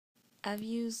I've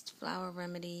used flower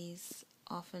remedies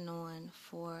off and on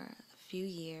for a few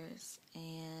years,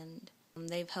 and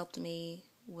they've helped me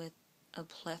with a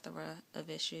plethora of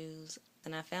issues,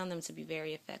 and I found them to be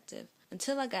very effective.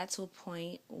 Until I got to a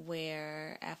point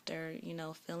where, after,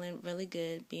 feeling really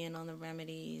good being on the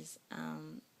remedies,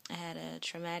 I had a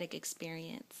traumatic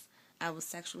experience. I was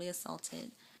sexually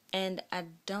assaulted, and I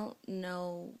don't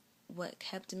know what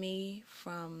kept me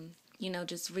from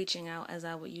just reaching out as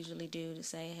I would usually do to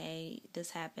say, hey,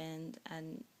 this happened. I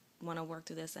want to work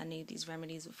through this. I need these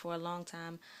remedies. But for a long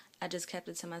time, I just kept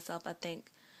it to myself. I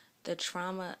think the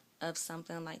trauma of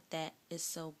something like that is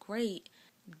so great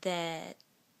that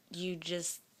you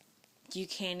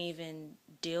can't even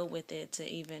deal with it to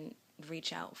even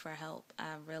reach out for help.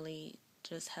 I really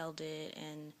just held it,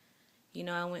 and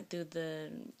I went through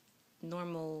the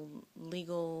normal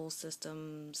legal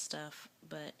system stuff,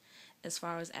 but as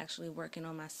far as actually working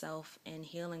on myself and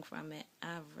healing from it,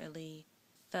 I really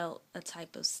felt a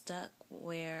type of stuck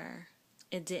where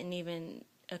it didn't even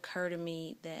occur to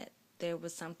me that there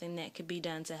was something that could be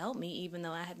done to help me, even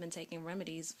though I had been taking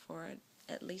remedies for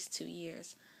at least 2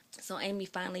 years. So Amy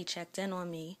finally checked in on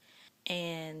me,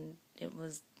 and it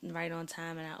was right on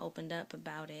time, and I opened up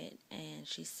about it, and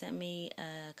she sent me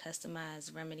a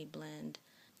customized remedy blend.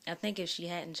 I think if she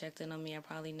hadn't checked in on me, I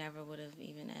probably never would have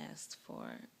even asked for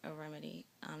a remedy.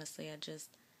 Honestly,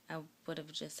 I would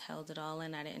have just held it all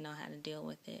in. I didn't know how to deal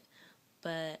with it.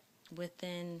 But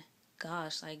within,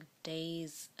 gosh, like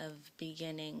days of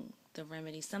beginning the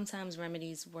remedy, sometimes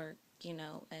remedies work,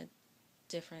 at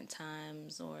different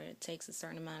times, or it takes a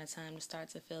certain amount of time to start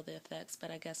to feel the effects. But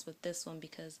I guess with this one,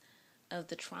 because of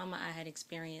the trauma I had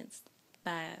experienced,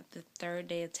 by the third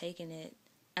day of taking it,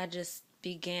 I just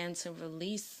began to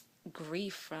release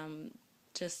grief from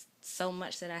just so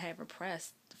much that I had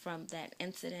repressed from that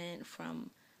incident,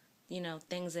 from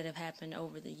things that have happened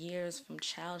over the years, from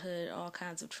childhood, all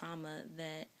kinds of trauma.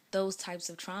 That those types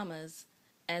of traumas,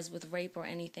 as with rape or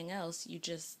anything else, you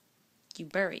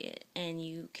bury it, and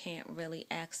you can't really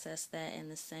access that in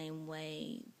the same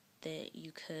way that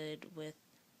you could with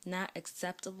not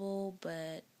acceptable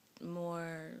but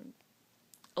more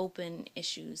open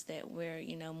issues that we're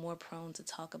more prone to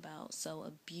talk about. So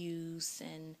abuse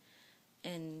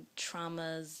and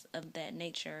traumas of that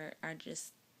nature are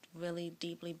just really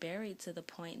deeply buried, to the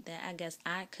point that I guess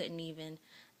I couldn't even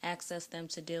access them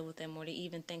to deal with them, or to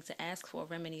even think to ask for a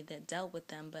remedy that dealt with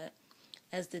them. But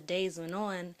as the days went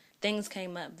on, things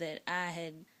came up that I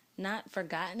had not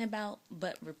forgotten about,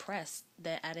 but repressed,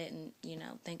 that I didn't,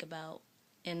 think about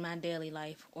in my daily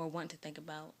life or want to think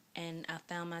about. And I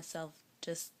found myself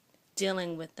just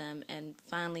dealing with them and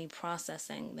finally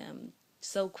processing them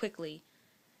so quickly,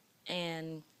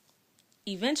 and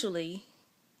eventually,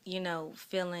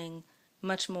 feeling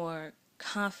much more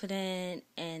confident,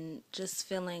 and just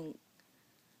feeling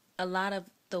a lot of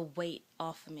the weight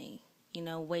off of me,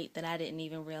 weight that I didn't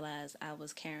even realize I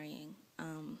was carrying.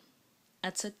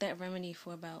 I took that remedy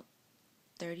for about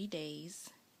 30 days,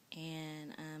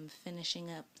 and I'm finishing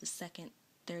up the second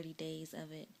 30 days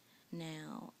of it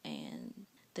now. And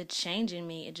the change in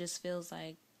me, it just feels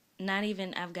like not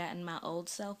even I've gotten my old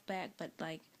self back, but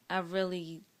like I've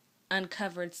really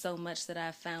uncovered so much that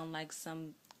I've found like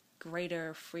some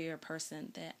greater, freer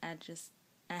person, that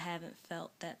I haven't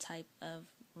felt that type of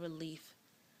relief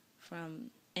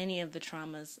from any of the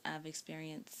traumas I've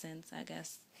experienced since, I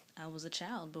guess, I was a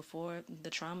child, before the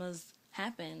traumas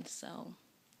happened. So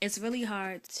it's really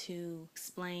hard to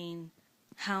explain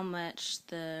how much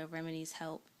the remedies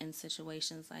help in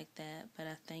situations like that, but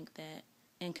I think that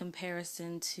in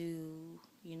comparison to,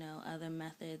 other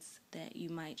methods that you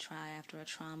might try after a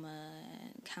trauma,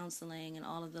 and counseling and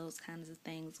all of those kinds of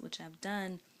things, which I've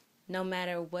done, no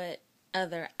matter what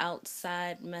other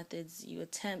outside methods you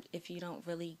attempt, if you don't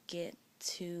really get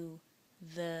to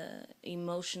the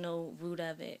emotional root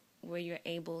of it, where you're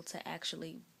able to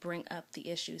actually bring up the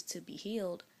issues to be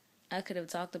healed. I could have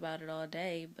talked about it all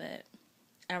day, but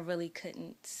I really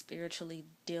couldn't spiritually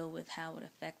deal with how it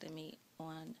affected me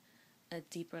on a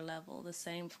deeper level. The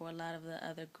same for a lot of the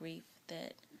other grief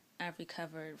that I've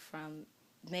recovered from,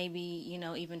 maybe,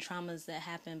 even traumas that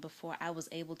happened before I was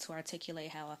able to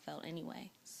articulate how I felt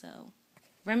anyway. So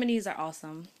remedies are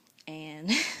awesome,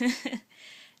 and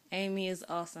Amy is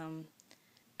awesome.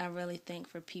 I really think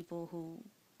for people who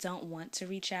don't want to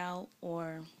reach out,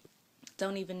 or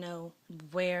don't even know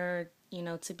where,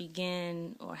 to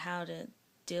begin, or how to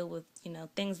deal with,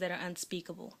 things that are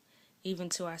unspeakable, even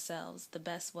to ourselves, the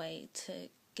best way to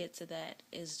get to that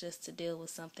is just to deal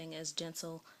with something as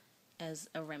gentle as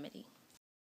a remedy.